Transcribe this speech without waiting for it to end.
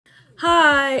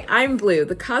Hi, I'm Blue,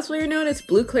 the cosplayer known as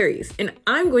Blue Clarice, and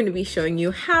I'm going to be showing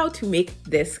you how to make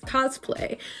this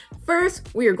cosplay. First,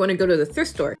 we are going to go to the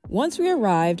thrift store. Once we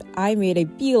arrived, I made a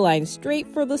beeline straight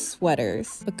for the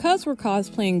sweaters. Because we're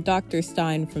cosplaying Dr.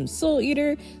 Stein from Soul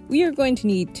Eater, we are going to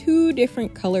need two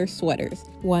different color sweaters,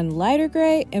 one lighter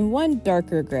gray and one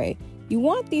darker gray. You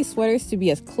want these sweaters to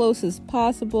be as close as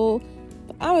possible,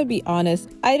 but I'm gonna be honest,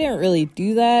 I didn't really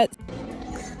do that.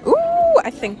 Ooh,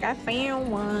 I think I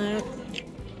found one.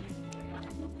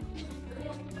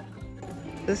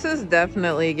 This is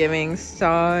definitely giving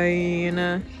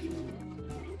Stein.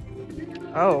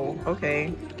 Oh,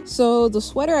 okay. So the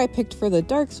sweater I picked for the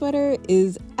dark sweater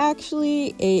is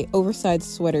actually a oversized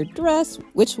sweater dress,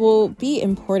 which will be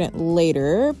important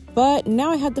later, but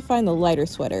now I had to find the lighter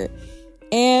sweater.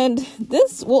 And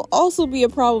this will also be a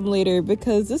problem later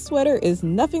because this sweater is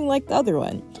nothing like the other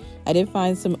one. I did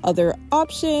find some other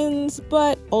options,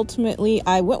 but ultimately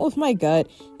I went with my gut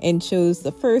and chose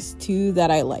the first two that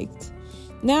I liked.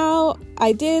 Now,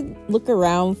 I did look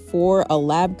around for a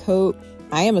lab coat.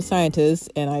 I am a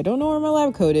scientist and I don't know where my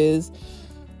lab coat is.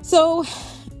 So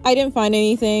I didn't find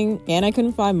anything and I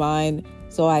couldn't find mine.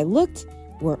 So I looked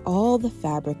where all the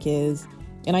fabric is.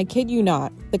 And I kid you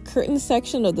not, the curtain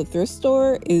section of the thrift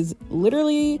store is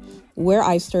literally where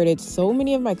I started so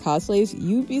many of my cosplays.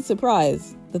 You'd be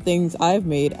surprised the things I've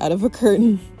made out of a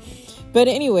curtain. But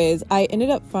anyways, I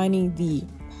ended up finding the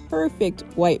perfect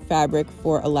white fabric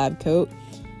for a lab coat,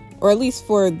 or at least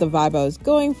for the vibe I was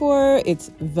going for. It's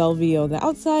velvety on the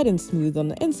outside and smooth on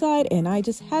the inside, and I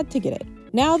just had to get it.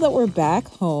 Now that we're back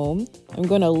home, I'm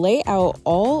going to lay out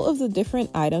all of the different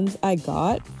items I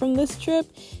got from this trip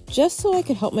just so I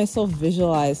could help myself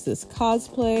visualize this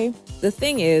cosplay. The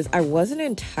thing is, I wasn't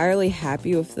entirely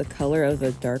happy with the color of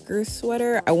the darker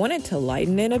sweater. I wanted to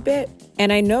lighten it a bit.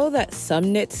 And I know that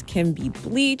some knits can be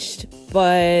bleached,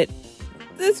 but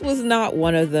this was not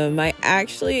one of them. I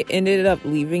actually ended up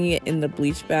leaving it in the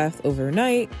bleach bath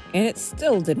overnight and it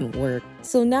still didn't work.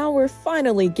 So now we're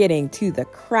finally getting to the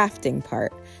crafting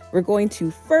part. We're going to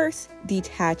first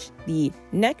detach the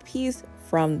neck piece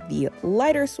from the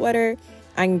lighter sweater.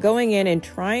 I'm going in and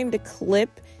trying to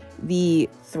clip the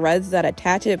threads that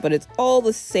attach it, but it's all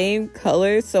the same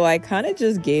color, so I kind of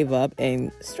just gave up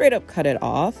and straight up cut it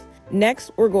off.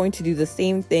 Next, we're going to do the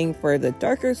same thing for the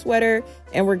darker sweater,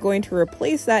 and we're going to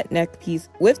replace that neck piece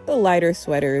with the lighter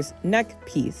sweater's neck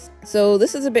piece. So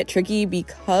this is a bit tricky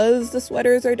because the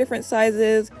sweaters are different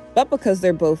sizes, but because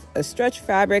they're both a stretch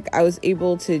fabric, I was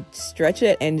able to stretch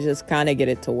it and just kind of get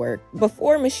it to work.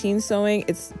 Before machine sewing,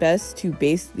 it's best to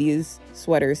baste these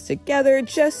sweaters together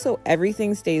just so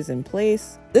everything stays in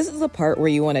place. This is the part where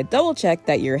you want to double check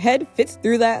that your head fits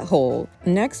through that hole.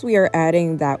 Next, we are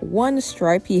adding that one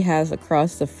stripe he has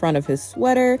across the front of his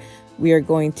sweater. We are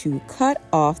going to cut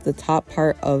off the top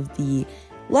part of the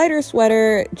lighter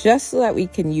sweater just so that we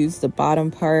can use the bottom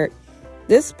part.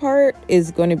 This part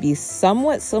is going to be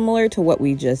somewhat similar to what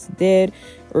we just did.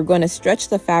 We're going to stretch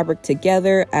the fabric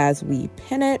together as we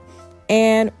pin it,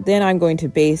 and then I'm going to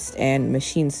baste and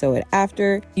machine sew it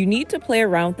after. You need to play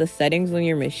around with the settings on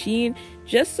your machine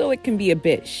just so it can be a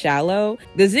bit shallow.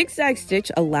 The zigzag stitch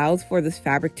allows for this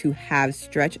fabric to have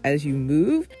stretch as you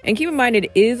move. And keep in mind, it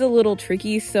is a little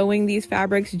tricky sewing these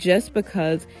fabrics just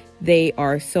because they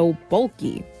are so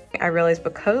bulky. I realized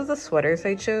because of the sweaters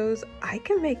I chose, I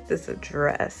can make this a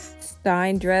dress.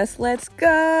 Stein dress, let's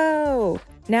go!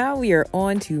 Now we are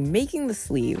on to making the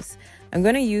sleeves. I'm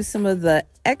going to use some of the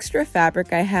extra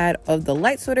fabric I had of the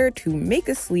light sweater to make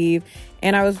a sleeve,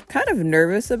 and I was kind of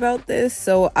nervous about this,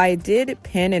 so I did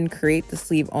pin and create the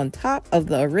sleeve on top of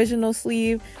the original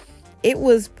sleeve. It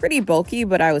was pretty bulky,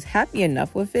 but I was happy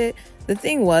enough with it. The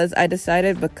thing was, I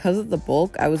decided because of the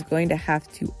bulk, I was going to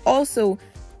have to also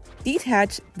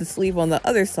detach the sleeve on the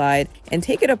other side and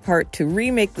take it apart to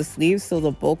remake the sleeve so the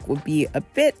bulk would be a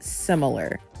bit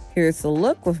similar. Here's the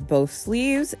look with both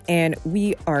sleeves, and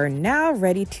we are now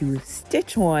ready to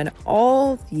stitch on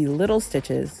all the little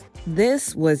stitches.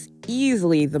 This was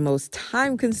easily the most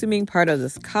time-consuming part of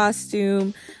this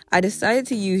costume. I decided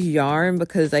to use yarn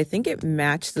because I think it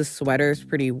matched the sweaters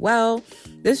pretty well.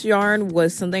 This yarn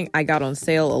was something I got on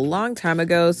sale a long time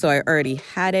ago, so I already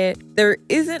had it. There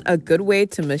isn't a good way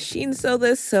to machine sew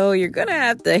this, so you're gonna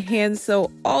have to hand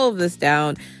sew all of this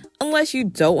down. Unless you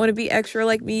don't want to be extra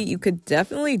like me, you could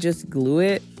definitely just glue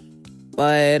it.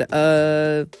 But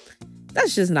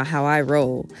that's just not how I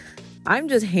roll. I'm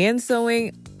just hand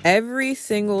sewing every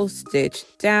single stitch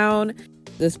down.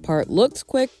 This part looks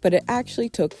quick, but it actually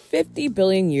took 50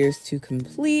 billion years to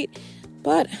complete.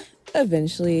 But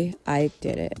eventually I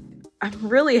did it. I'm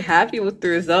really happy with the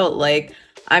result. Like,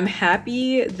 I'm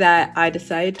happy that I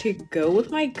decided to go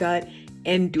with my gut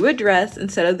and do a dress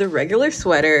instead of the regular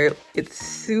sweater. It's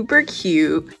super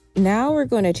cute. Now we're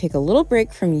going to take a little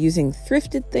break from using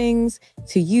thrifted things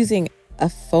to using a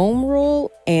foam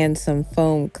roll and some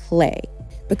foam clay,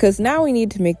 because now we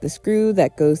need to make the screw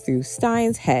that goes through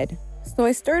Stein's head. So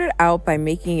I started out by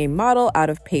making a model out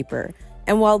of paper,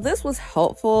 and while this was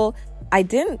helpful, I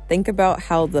didn't think about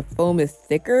how the foam is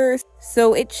thicker,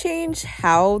 so it changed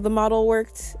how the model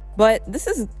worked. But this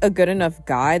is a good enough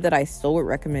guide that I still would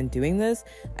recommend doing this.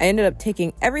 I ended up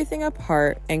taking everything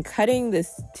apart and cutting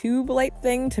this tube-like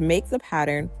thing to make the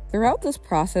pattern. Throughout this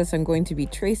process, I'm going to be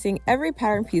tracing every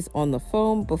pattern piece on the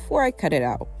foam before I cut it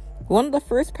out. One of the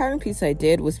first pattern pieces I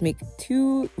did was make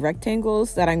 2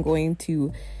 rectangles that I'm going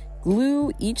to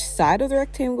glue each side of the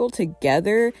rectangle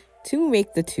together to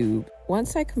make the tube.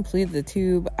 Once I completed the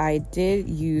tube, I did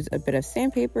use a bit of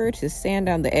sandpaper to sand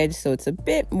down the edge so it's a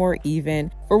bit more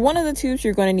even. For one of the tubes,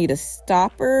 you're going to need a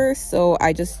stopper, so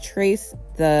I just traced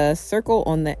the circle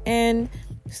on the end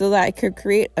so that I could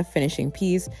create a finishing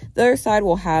piece. The other side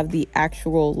will have the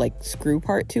actual screw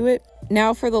part to it.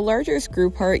 Now for the larger screw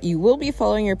part, you will be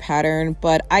following your pattern,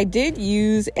 but I did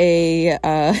use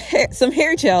some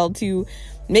hair gel to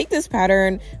make this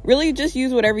pattern. Really just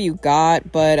use whatever you got,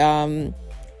 but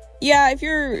yeah, if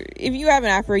you have an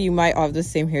afro, you might have the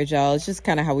same hair gel. It's just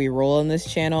kind of how we roll on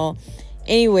this channel.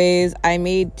 Anyways, I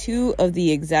made 2 of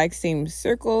the exact same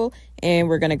circle, and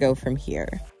we're gonna go from here.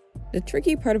 The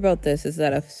tricky part about this is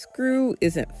that a screw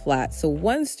isn't flat, so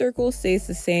one circle stays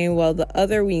the same while the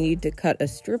other we need to cut a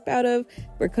strip out of,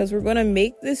 because we're gonna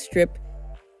make this strip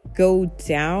go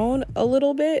down a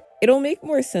little bit. It'll make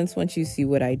more sense once you see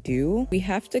what I do. We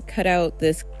have to cut out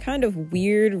this kind of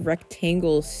weird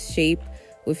rectangle shape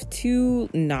with 2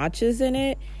 notches in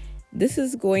it. This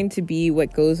is going to be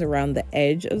what goes around the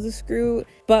edge of the screw.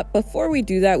 But before we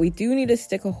do that, we do need to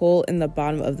stick a hole in the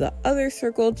bottom of the other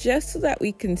circle just so that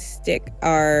we can stick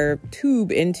our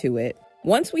tube into it.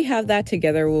 Once we have that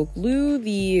together, we'll glue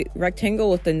the rectangle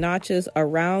with the notches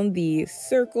around the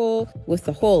circle with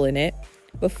the hole in it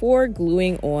before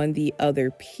gluing on the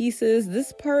other pieces.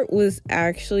 This part was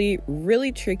actually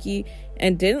really tricky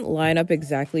and didn't line up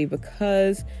exactly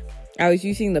because I was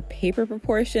using the paper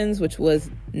proportions, which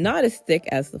was not as thick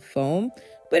as the foam,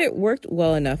 but it worked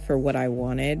well enough for what I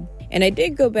wanted. And I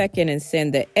did go back in and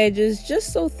sand the edges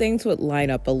just so things would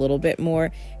line up a little bit more.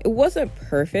 It wasn't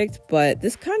perfect, but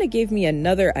this kind of gave me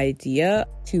another idea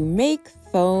to make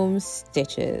foam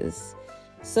stitches.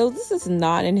 So this is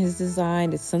not in his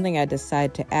design. It's something I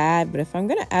decided to add, but if I'm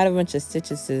going to add a bunch of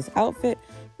stitches to his outfit,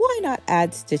 why not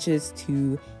add stitches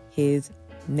to his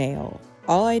nail?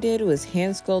 All I did was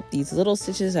hand sculpt these little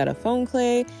stitches out of foam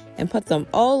clay and put them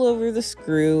all over the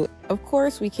screw. Of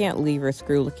course, we can't leave our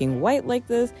screw looking white like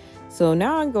this, so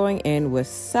now I'm going in with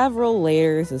several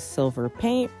layers of silver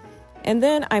paint, and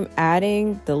then I'm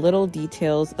adding the little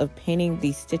details of painting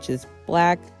these stitches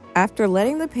black. After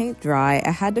letting the paint dry,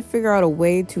 I had to figure out a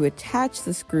way to attach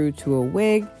the screw to a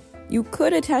wig. You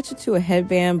could attach it to a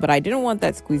headband, but I didn't want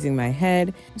that squeezing my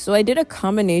head. So I did a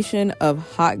combination of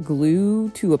hot glue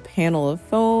to a panel of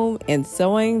foam and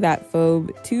sewing that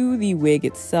foam to the wig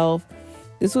itself.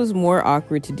 This was more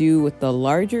awkward to do with the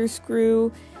larger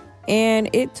screw, and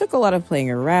it took a lot of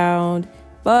playing around,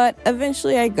 but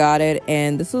eventually I got it,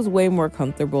 and this was way more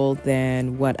comfortable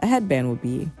than what a headband would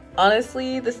be.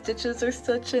 Honestly, the stitches are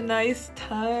such a nice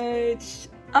touch.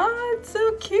 Oh, it's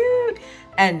so cute.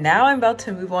 And now I'm about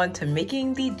to move on to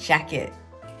making the jacket.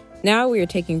 Now we are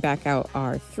taking back out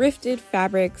our thrifted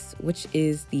fabrics, which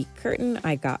is the curtain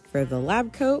I got for the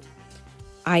lab coat.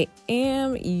 I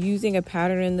am using a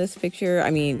pattern in this picture. I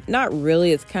mean, not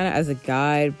really, it's kind of as a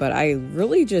guide, but I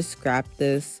really just scrapped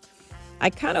this. I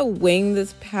kind of winged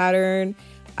this pattern.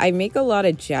 I make a lot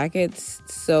of jackets,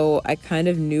 so I kind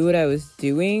of knew what I was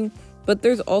doing. But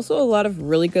there's also a lot of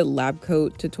really good lab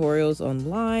coat tutorials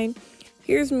online.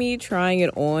 Here's me trying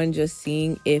it on, just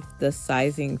seeing if the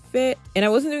sizing fit. And I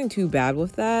wasn't doing too bad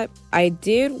with that. I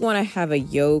did want to have a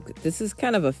yoke. This is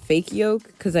kind of a fake yoke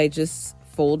because I just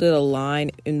folded a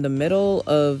line in the middle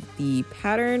of the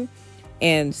pattern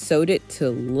and sewed it to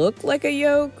look like a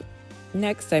yoke.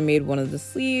 Next, I made one of the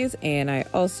sleeves, and I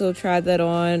also tried that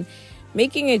on.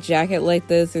 Making a jacket like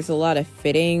this, there's a lot of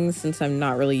fittings since I'm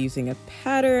not really using a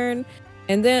pattern.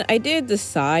 And then I did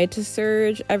decide to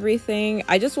serge everything.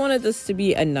 I just wanted this to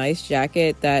be a nice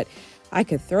jacket that I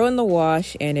could throw in the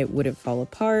wash and it wouldn't fall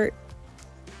apart.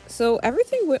 So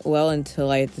everything went well until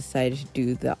I decided to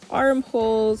do the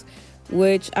armholes,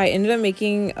 which I ended up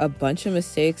making a bunch of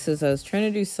mistakes as I was trying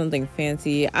to do something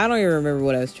fancy. I don't even remember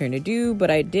what I was trying to do, but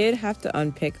I did have to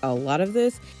unpick a lot of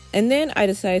this. And then I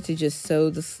decided to just sew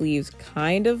the sleeves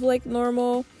kind of like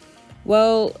normal.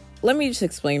 Well, let me just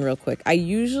explain real quick. I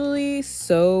usually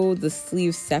sew the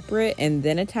sleeves separate and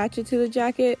then attach it to the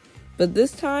jacket, but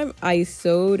this time I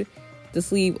sewed the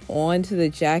sleeve onto the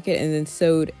jacket and then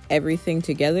sewed everything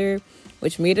together,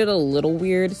 which made it a little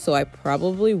weird, so I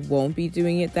probably won't be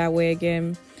doing it that way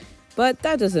again, but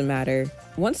that doesn't matter.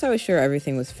 Once I was sure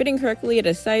everything was fitting correctly, I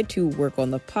decided to work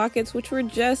on the pockets, which were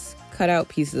just cut out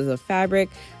pieces of fabric.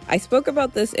 I spoke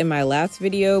about this in my last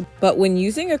video, but when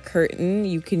using a curtain,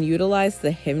 you can utilize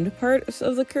the hemmed parts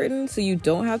of the curtain so you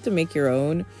don't have to make your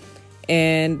own,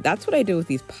 and that's what I did with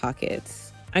these pockets.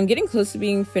 I'm getting close to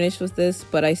being finished with this,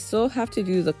 but I still have to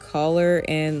do the collar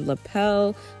and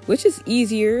lapel, which is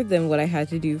easier than what I had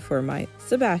to do for my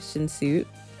Sebastian suit.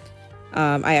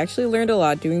 I actually learned a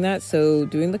lot doing that, so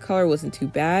doing the collar wasn't too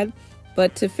bad.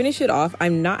 But to finish it off,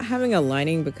 I'm not having a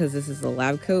lining because this is a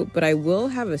lab coat, but I will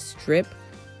have a strip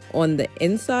on the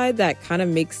inside that kind of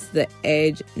makes the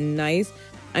edge nice.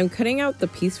 I'm cutting out the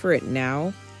piece for it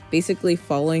now, basically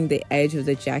following the edge of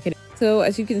the jacket. So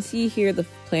as you can see here, the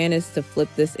plan is to flip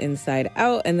this inside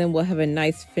out, and then we'll have a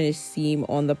nice finished seam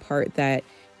on the part that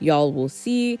y'all will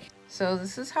see. So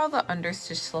this is how the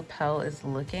understitched lapel is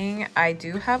looking. I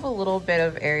do have a little bit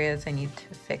of areas I need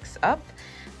to fix up.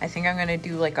 I think I'm gonna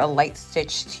do like a light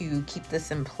stitch to keep this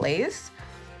in place.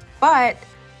 But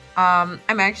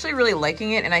I'm actually really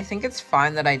liking it, and I think it's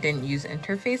fine that I didn't use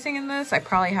interfacing in this. I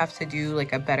probably have to do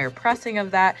like a better pressing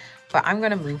of that, but I'm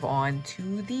gonna move on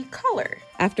to the collar.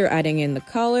 After adding in the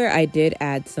collar, I did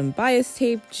add some bias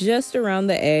tape just around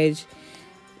the edge,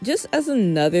 just as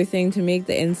another thing to make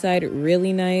the inside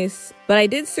really nice. But I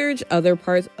did serge other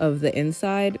parts of the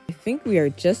inside. I think we are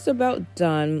just about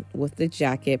done with the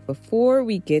jacket before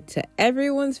we get to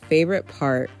everyone's favorite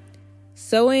part,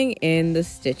 sewing in the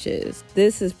stitches.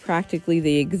 This is practically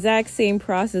the exact same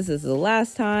process as the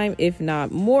last time, if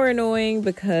not more annoying,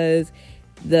 because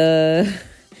the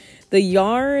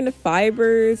yarn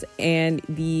fibers and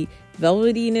the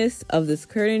velvetiness of this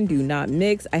curtain do not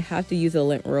mix. I have to use a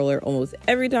lint roller almost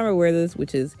every time I wear this,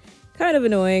 which is kind of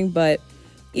annoying, but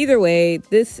either way,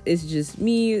 this is just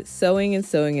me sewing and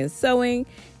sewing and sewing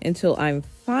until I'm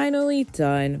finally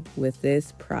done with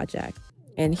this project.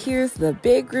 And here's the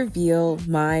big reveal,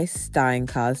 my Stein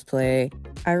cosplay.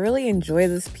 I really enjoy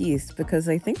this piece because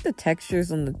I think the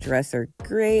textures on the dress are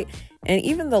great, and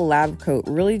even the lab coat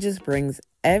really just brings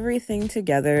everything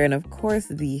together. And of course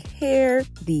the hair,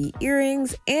 the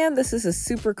earrings, and this is a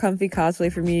super comfy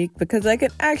cosplay for me because I can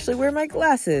actually wear my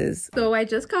glasses. So I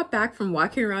just got back from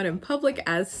walking around in public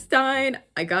as Stein.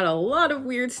 I got a lot of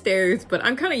weird stares, but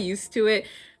I'm kind of used to it.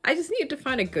 I just needed to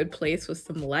find a good place with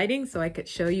some lighting so I could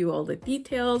show you all the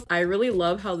details. I really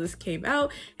love how this came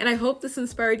out, and I hope this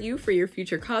inspired you for your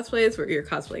future cosplays where you're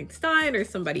cosplaying Stein or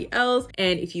somebody else.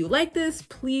 And if you like this,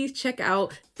 please check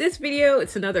out this video.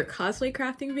 It's another cosplay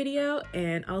crafting video,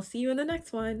 and I'll see you in the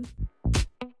next one.